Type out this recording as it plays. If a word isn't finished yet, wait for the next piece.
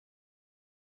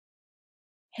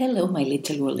Hello my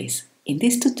little woolies. In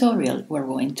this tutorial we're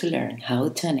going to learn how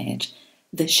to knit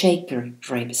the shaker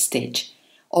rib stitch,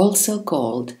 also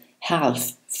called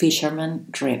half fisherman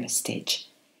rib stitch.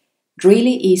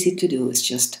 Really easy to do, it's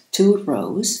just 2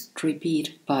 rows,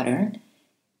 repeat pattern.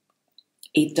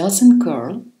 It doesn't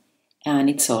curl and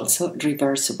it's also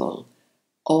reversible,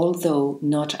 although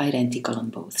not identical on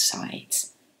both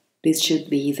sides. This should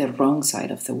be the wrong side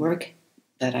of the work.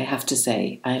 But I have to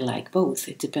say, I like both.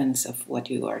 It depends of what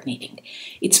you are knitting.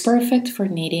 It's perfect for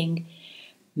knitting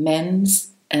men's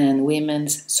and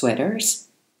women's sweaters,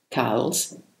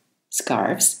 cowls,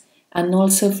 scarves, and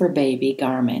also for baby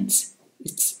garments.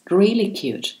 It's really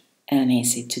cute and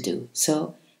easy to do.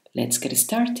 So let's get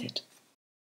started.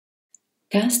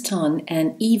 Cast on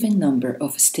an even number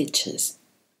of stitches.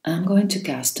 I'm going to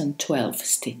cast on 12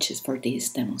 stitches for this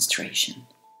demonstration.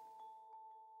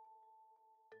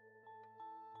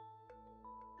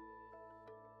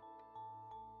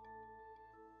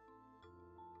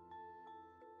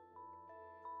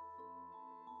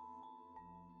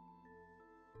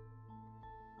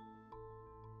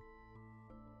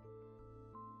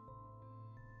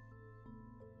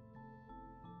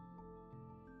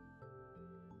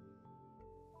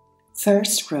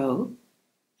 First row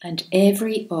and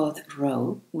every other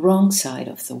row, wrong side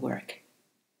of the work.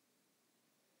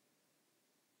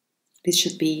 This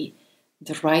should be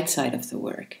the right side of the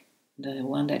work, the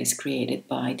one that is created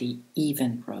by the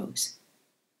even rows.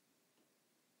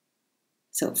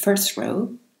 So first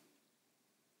row,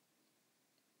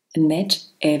 knit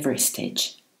every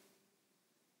stitch.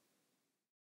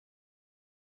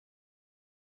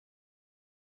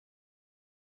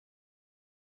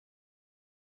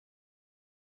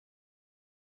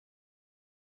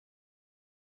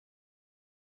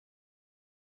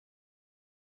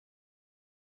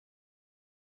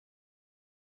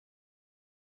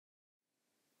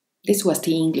 This was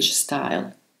the English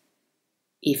style.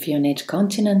 If you knit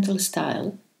continental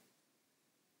style,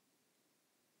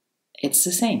 it's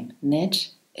the same, knit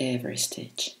every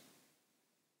stitch.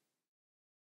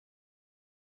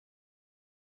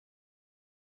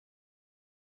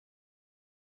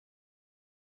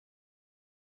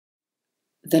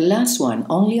 The last one,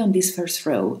 only on this first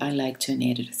row, I like to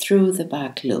knit it through the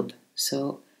back loop,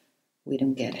 so we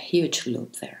don't get a huge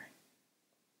loop there.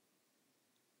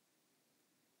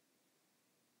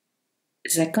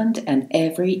 Second and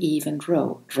every even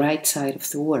row, right side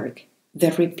of the work.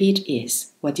 The repeat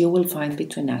is what you will find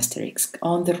between asterisks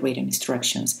on the written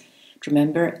instructions.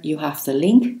 Remember, you have the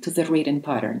link to the written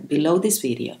pattern below this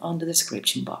video on the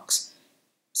description box.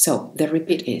 So, the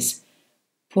repeat is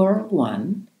purl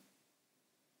 1,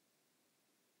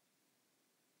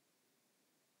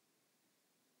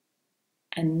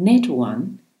 and knit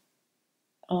 1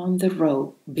 on the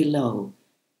row below.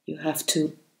 You have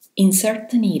to insert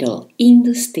the needle in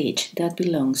the stitch that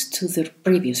belongs to the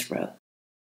previous row.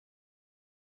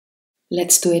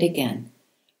 Let's do it again.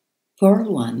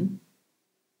 Purl 1,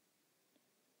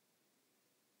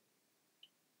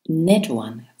 knit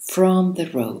 1 from the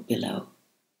row below.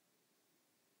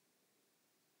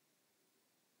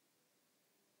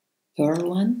 Purl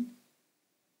 1,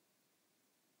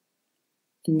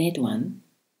 knit 1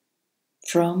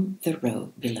 from the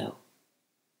row below.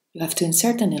 You have to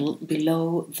insert a needle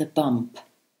below the bump.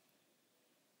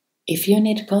 If you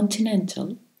knit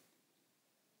continental,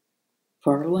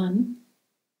 purl 1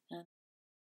 and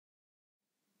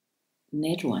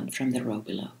knit 1 from the row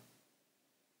below.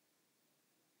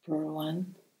 Purl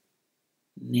 1,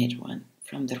 knit 1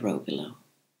 from the row below,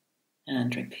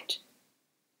 and repeat.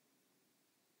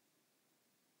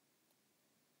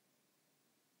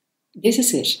 This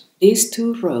is it. These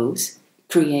 2 rows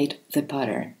create the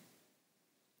pattern.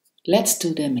 Let's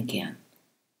do them again.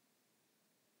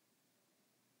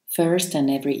 First and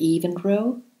every even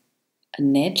row,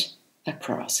 knit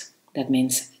across. That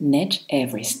means knit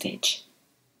every stitch.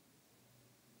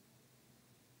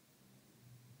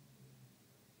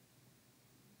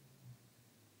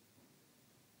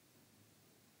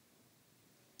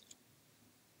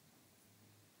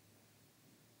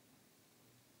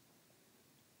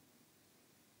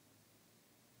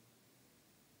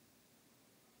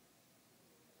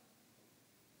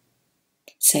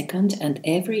 Second and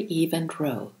every even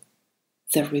row,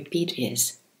 the repeat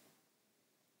is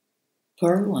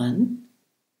purl 1,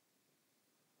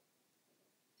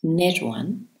 knit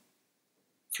 1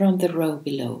 from the row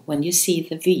below. When you see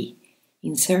the V,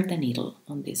 insert a needle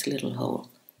on this little hole.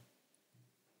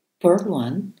 Purl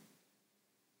 1,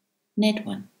 knit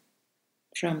 1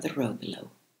 from the row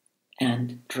below,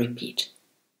 and repeat.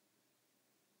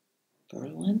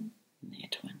 Purl 1,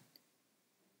 knit 1.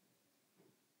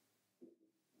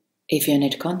 If you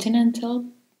knit continental,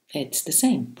 it's the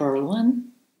same. Purl 1,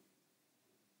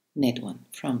 knit 1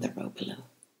 from the row below,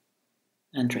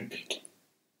 and repeat.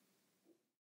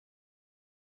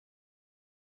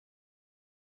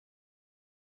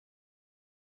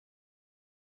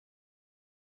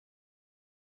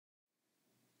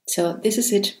 So this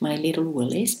is it, my little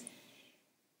woolies.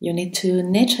 You need to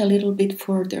knit a little bit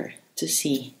further to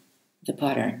see the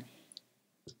pattern.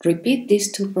 Repeat these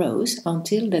 2 rows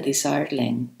until the desired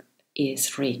length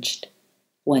is reached.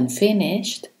 When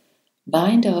finished,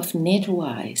 bind off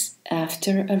knitwise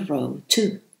after a row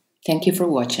 2. Thank you for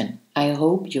watching. I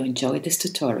hope you enjoyed this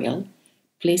tutorial.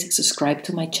 Please subscribe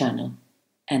to my channel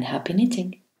and happy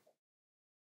knitting!